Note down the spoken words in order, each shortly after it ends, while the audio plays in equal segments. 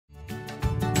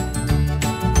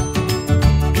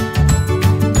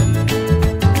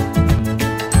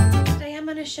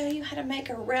how to make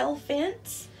a rail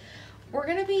fence. We're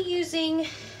gonna be using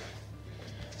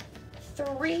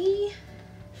 3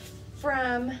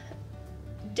 from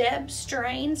Deb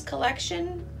Strain's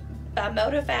collection by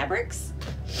Moda Fabrics.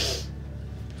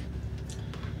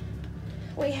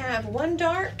 We have 1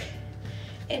 dark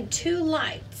and 2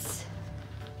 lights.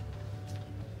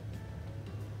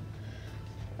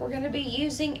 We're going to be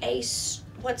using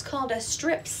what's called a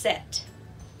strip set.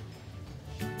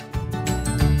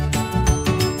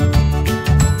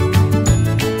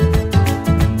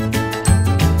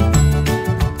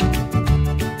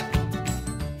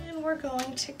 And we're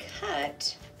going to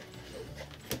cut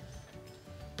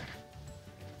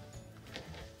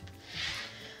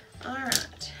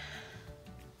Alright,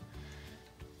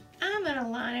 I'm going to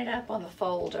line it up on the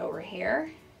fold over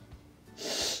here.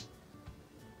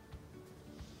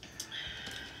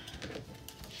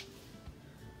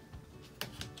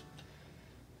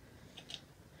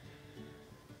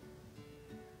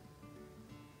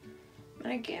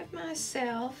 I'm going to give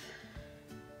myself,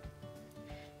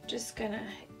 just going to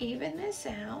even this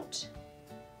out.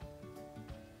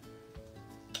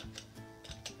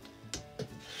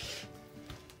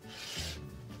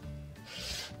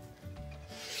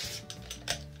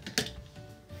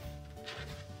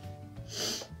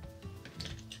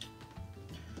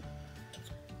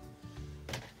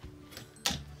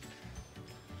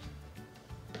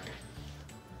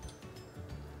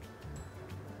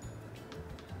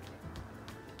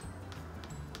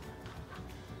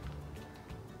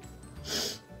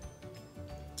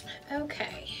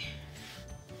 Okay,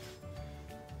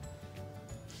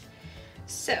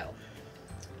 so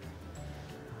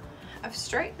I've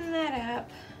straightened that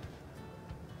up.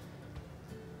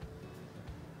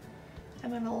 I'm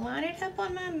going to line it up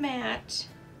on my mat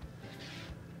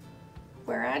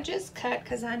where I just cut,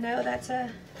 because I know that's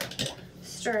a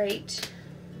straight,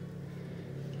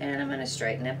 and I'm going to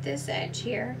straighten up this edge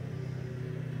here.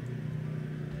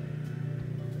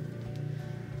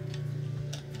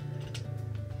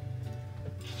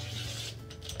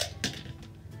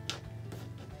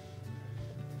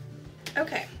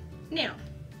 Okay, now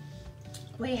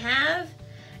we have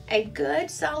a good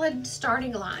solid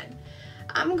starting line.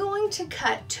 I'm going to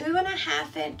cut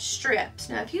 2.5-inch strips.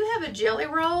 Now, if you have a jelly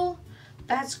roll,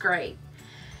 that's great.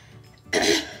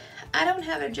 I don't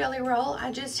have a jelly roll,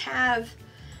 I just have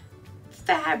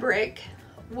fabric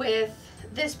with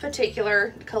this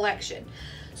particular collection.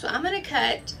 So I'm going to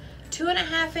cut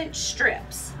 2.5-inch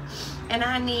strips, and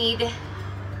I need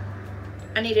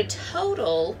a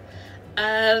total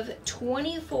of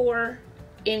 24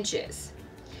 inches.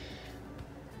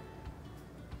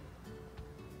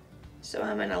 So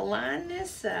I'm going to line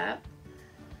this up.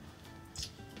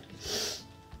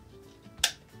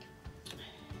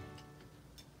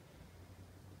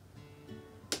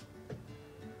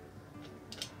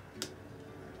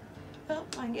 Oh,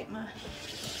 I can get my,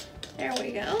 there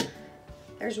we go.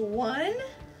 There's 1.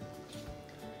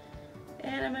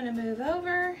 And I'm going to move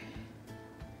over.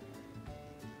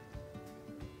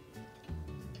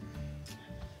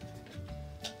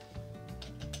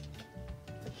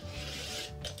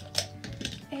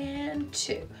 And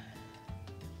 2.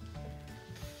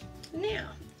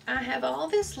 Now, I have all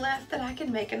this left that I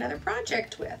can make another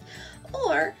project with.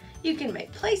 Or you can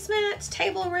make placemats,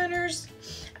 table runners.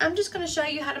 I'm just going to show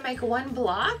you how to make 1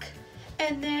 block,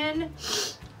 and then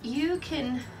you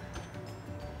can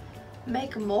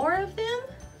make more of them.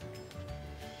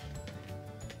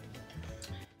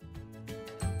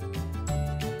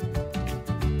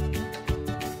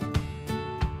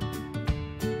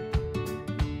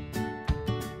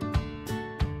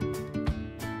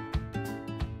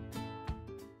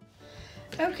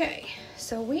 Okay,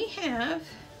 so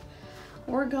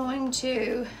we're going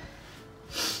to,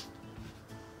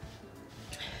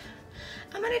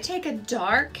 I'm going to take a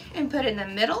dark and put it in the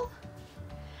middle,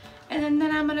 and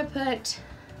then I'm going to put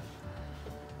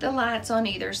the lights on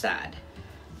either side.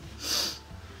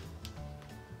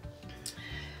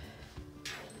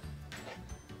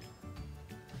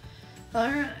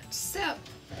 All right, so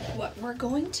what we're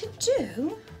going to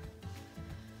do,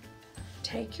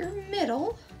 take your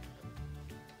middle,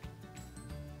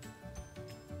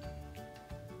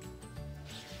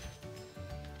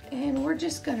 and we're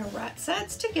just going to right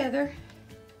sides together.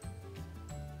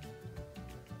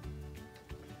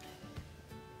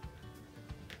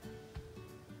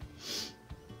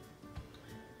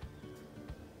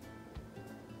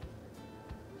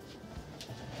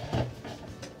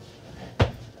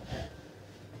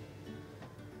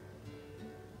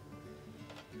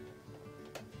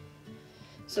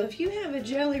 So if you have a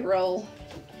jelly roll,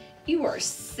 you are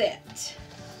set.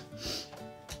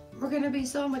 we're going to be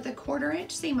sewing with a 1/4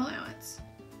 inch seam allowance.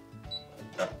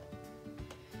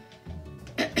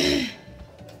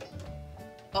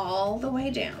 All the way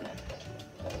down.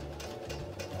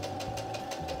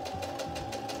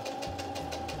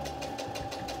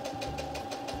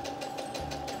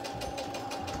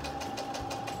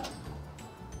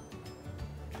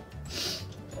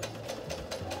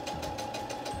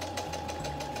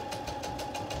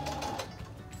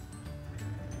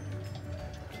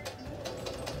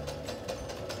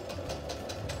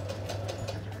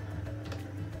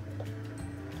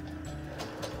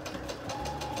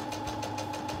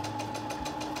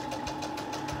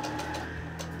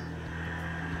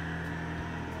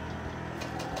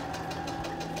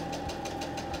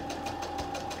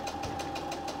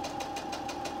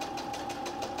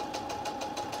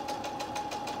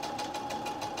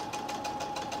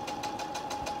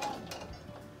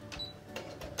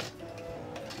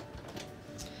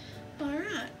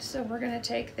 So we're going to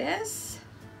take this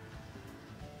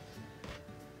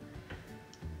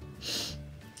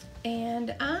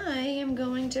and I am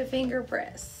going to finger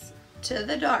press to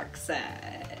the dark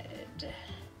side.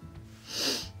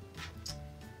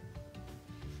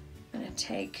 I'm going to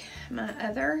take my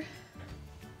other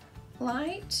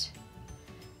light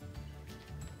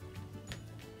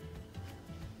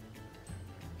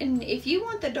and if you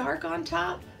want the dark on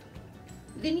top,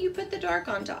 then you put the dark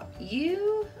on top.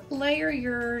 You layer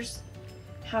yours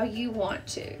how you want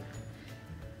to.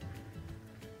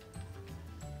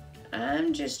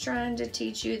 I'm just trying to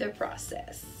teach you the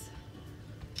process.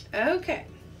 Okay.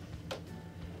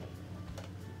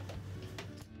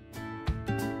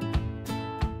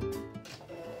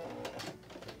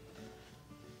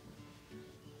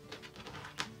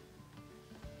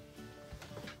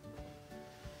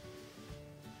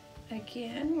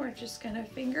 Again, we're just going to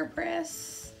finger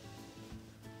press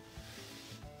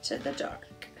to the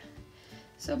dark.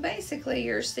 So basically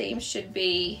your seam should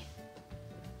be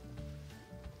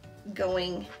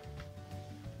going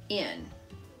in.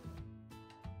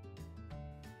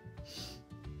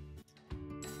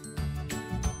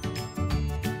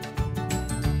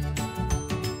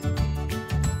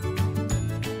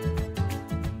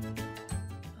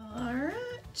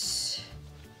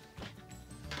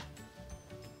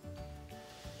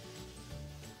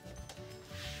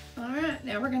 Alright,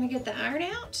 now we're going to get the iron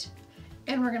out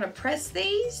and we're going to press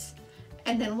these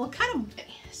and then we'll cut them.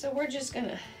 So we're just going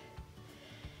to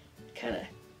kind of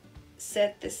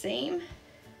set the seam.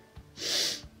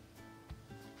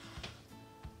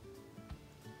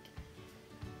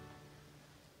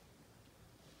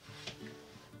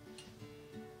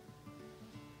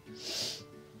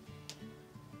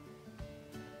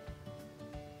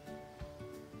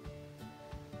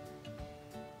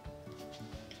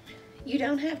 You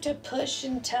don't have to push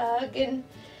and tug and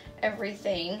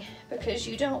everything because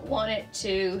you don't want it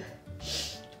to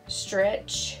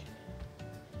stretch.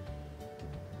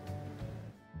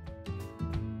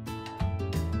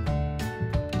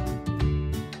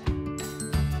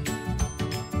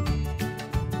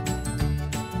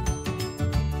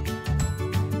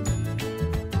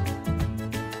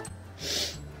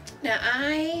 Now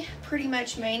I pretty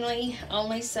much mainly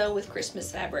only sew with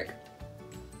Christmas fabric.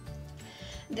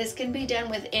 This can be done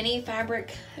with any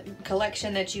fabric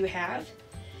collection that you have.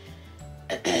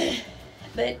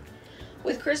 But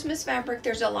with Christmas fabric,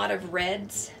 there's a lot of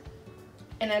reds.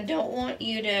 And I don't want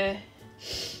you to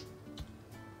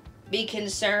be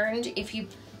concerned if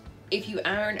you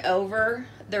iron over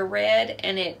the red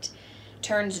and it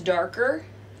turns darker.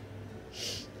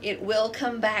 It will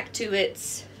come back to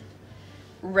its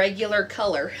regular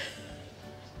color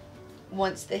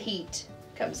once the heat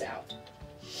comes out.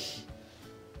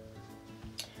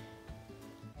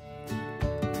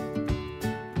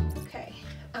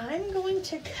 I'm going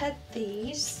to cut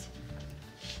these.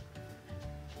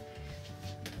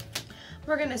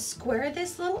 We're going to square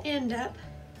this little end up.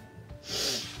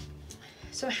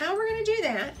 So how we're going to do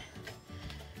that,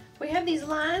 we have these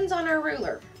lines on our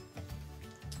ruler.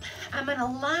 I'm going to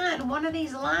line one of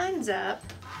these lines up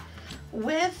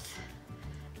with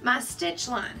my stitch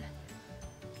line.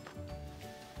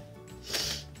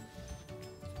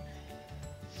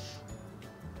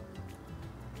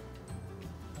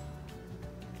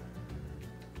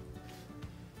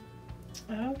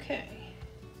 Okay.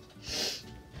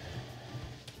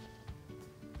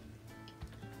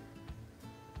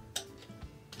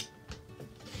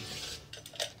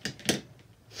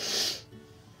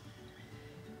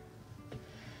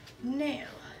 Now,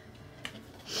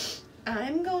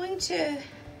 I'm going to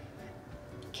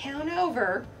count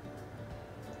over.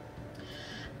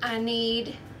 I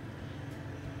need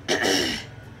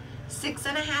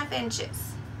 6.5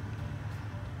 inches.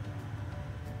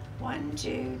 1,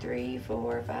 2, 3,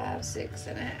 4, 5, 6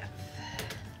 and a half.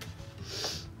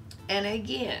 And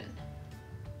again,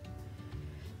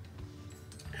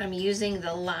 I'm using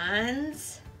the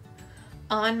lines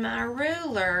on my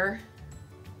ruler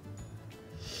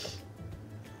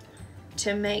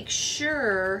to make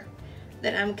sure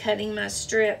that I'm cutting my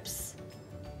strips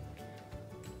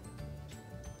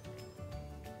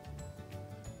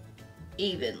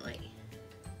evenly.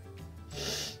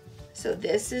 So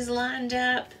this is lined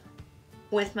up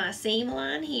with my seam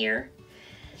line here.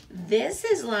 This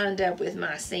is lined up with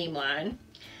my seam line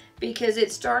because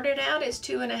it started out as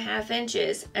 2.5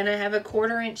 inches and I have a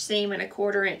 1/4 inch seam and a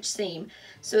 1/4 inch seam.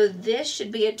 So this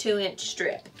should be a 2-inch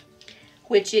strip,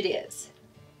 which it is.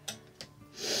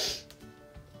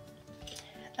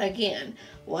 Again,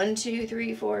 1, 2,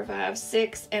 3, 4, 5,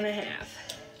 6 and a half.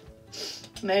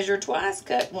 Measure twice,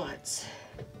 cut once.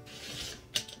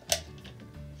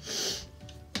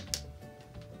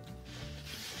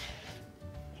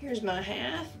 Here's my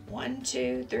half. 1,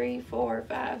 2, 3, 4,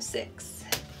 5, 6.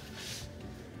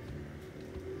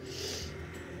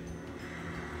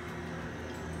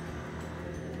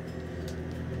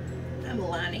 I'm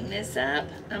lining this up.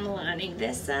 I'm lining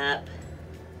this up.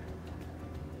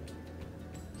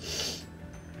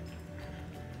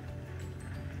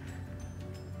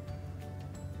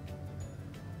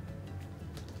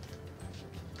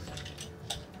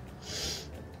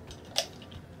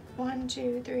 One,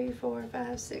 2, 3, 4,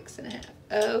 5, 6 and a half.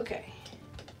 Okay.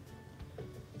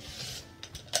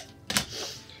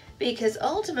 Because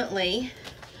ultimately,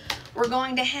 we're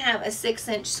going to have a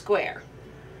 6-inch square.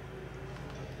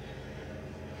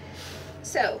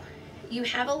 So, you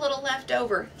have a little left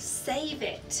over, save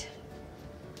it.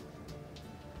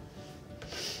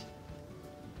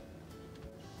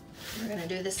 We're going to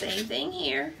do the same thing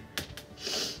here.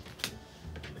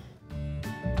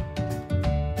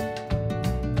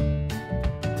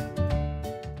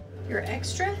 Your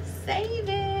extra, save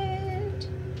it.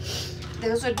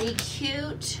 Those would be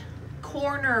cute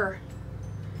corner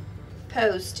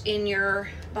posts in your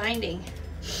binding.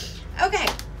 Okay,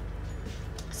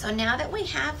 so now that we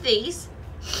have these,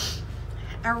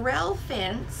 a rail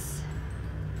fence,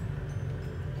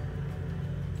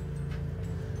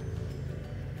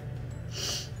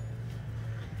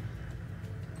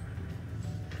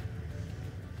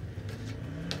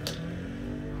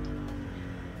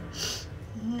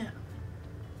 no.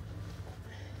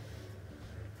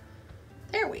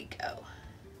 There we go.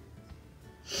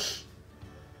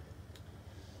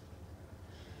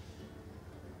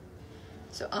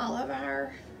 So all of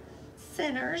our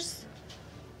centers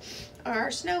are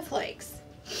snowflakes.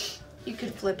 You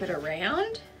could flip it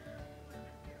around.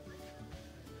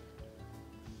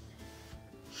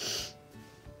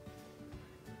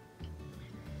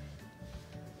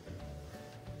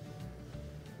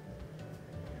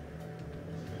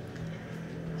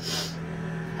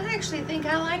 I actually think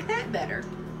I like that better.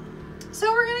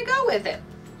 So we're gonna go with it.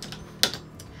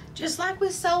 Just like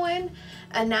with sewing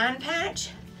a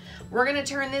 9-patch, we're gonna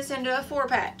turn this into a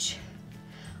 4-patch.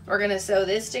 We're gonna sew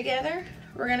this together.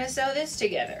 We're gonna sew this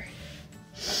together.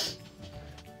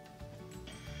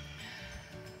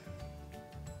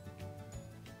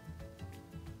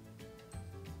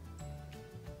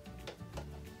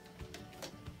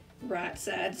 Right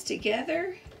sides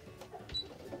together.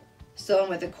 Sew them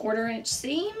with a 1/4 inch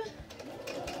seam.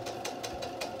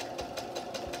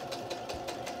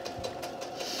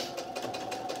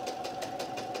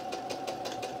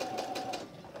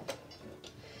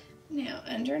 Now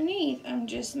underneath, I'm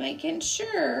just making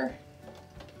sure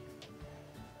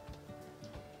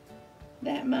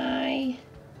that my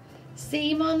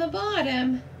seam on the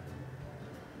bottom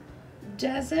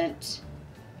doesn't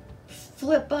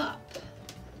flip up.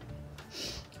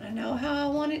 I know how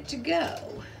I want it to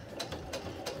go.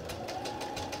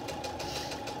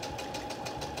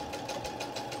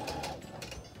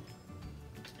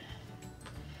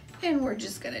 And we're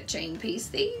just gonna chain piece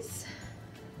these.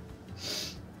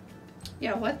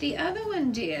 Yeah, what the other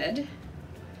one did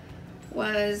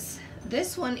was,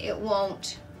 this one it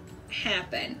won't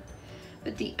happen,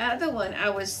 but the other one I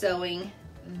was sewing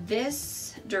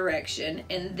this direction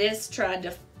and this tried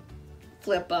to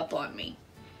flip up on me.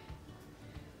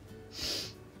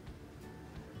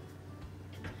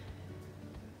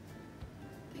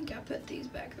 I think I put these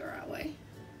back the right way.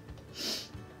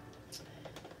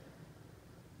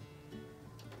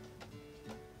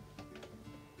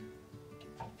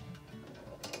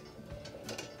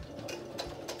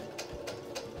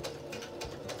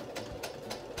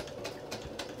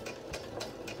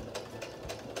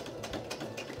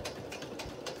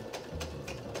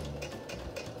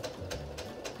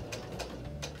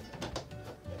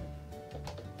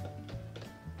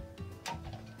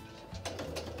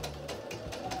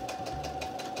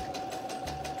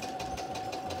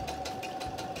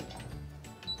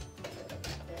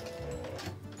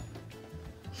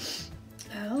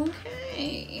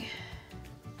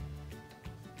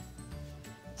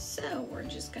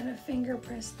 gonna finger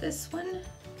press this one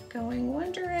going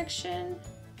one direction,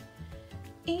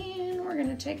 and we're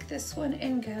gonna take this one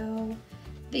and go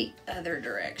the other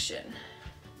direction.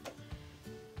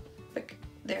 But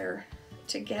they're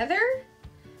together,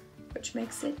 which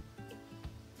makes it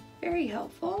very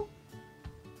helpful.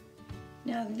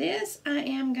 Now this I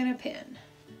am gonna pin.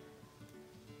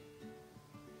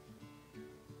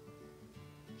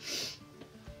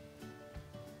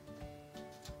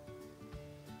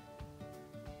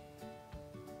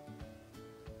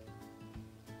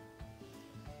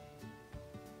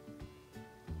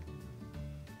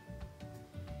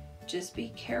 Just be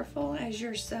careful as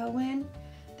you're sewing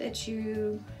that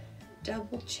you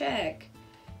double check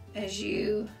as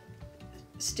you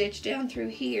stitch down through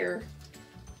here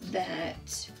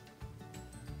that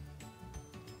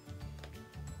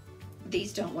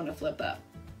these don't want to flip up.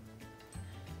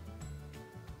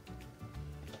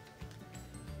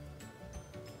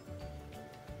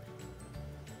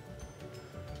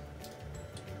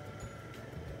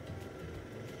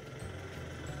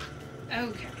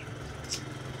 Okay.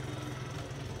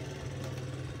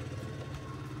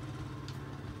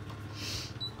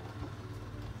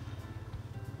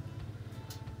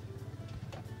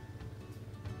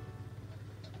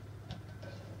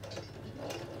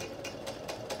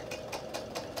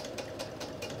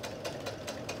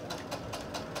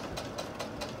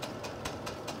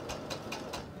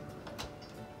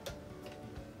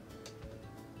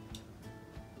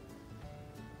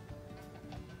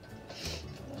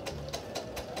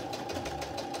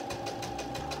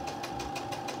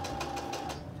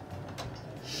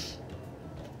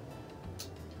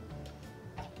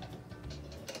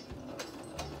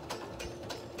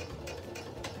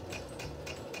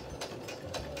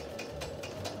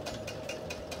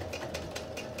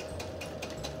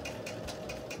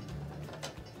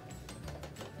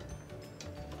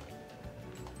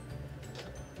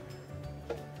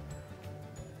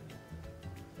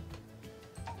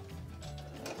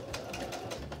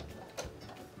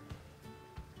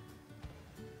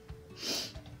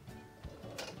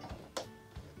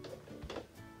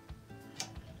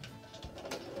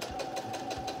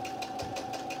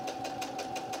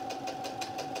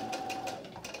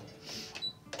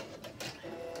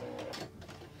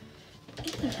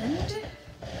 And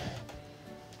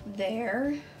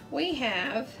there we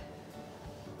have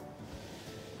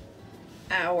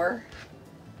our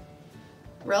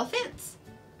rail fence.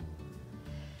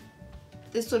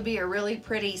 This would be a really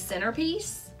pretty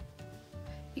centerpiece.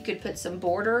 You could put some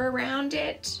border around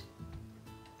it.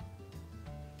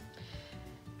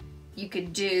 You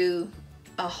could do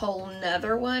a whole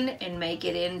nother one and make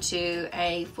it into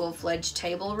a full-fledged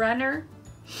table runner.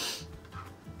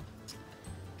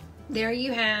 There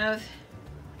you have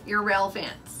your rail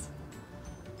fence.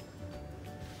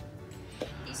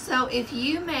 So if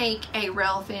you make a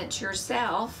rail fence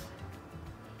yourself,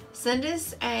 send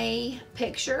us a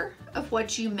picture of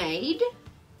what you made.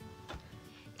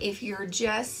 If you're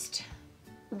just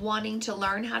wanting to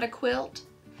learn how to quilt,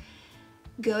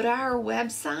 go to our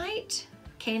website,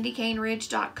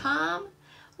 candycaneridge.com.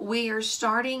 We are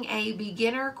starting a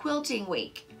beginner quilting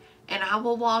week, and I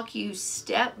will walk you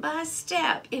step by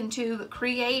step into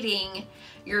creating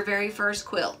your very first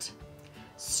quilt,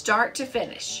 start to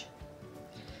finish.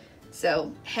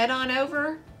 So head on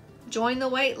over, join the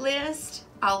wait list.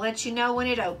 I'll let you know when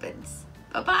it opens.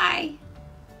 Bye-bye.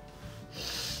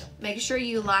 Make sure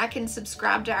you like and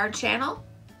subscribe to our channel,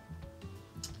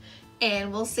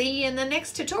 and we'll see you in the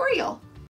next tutorial.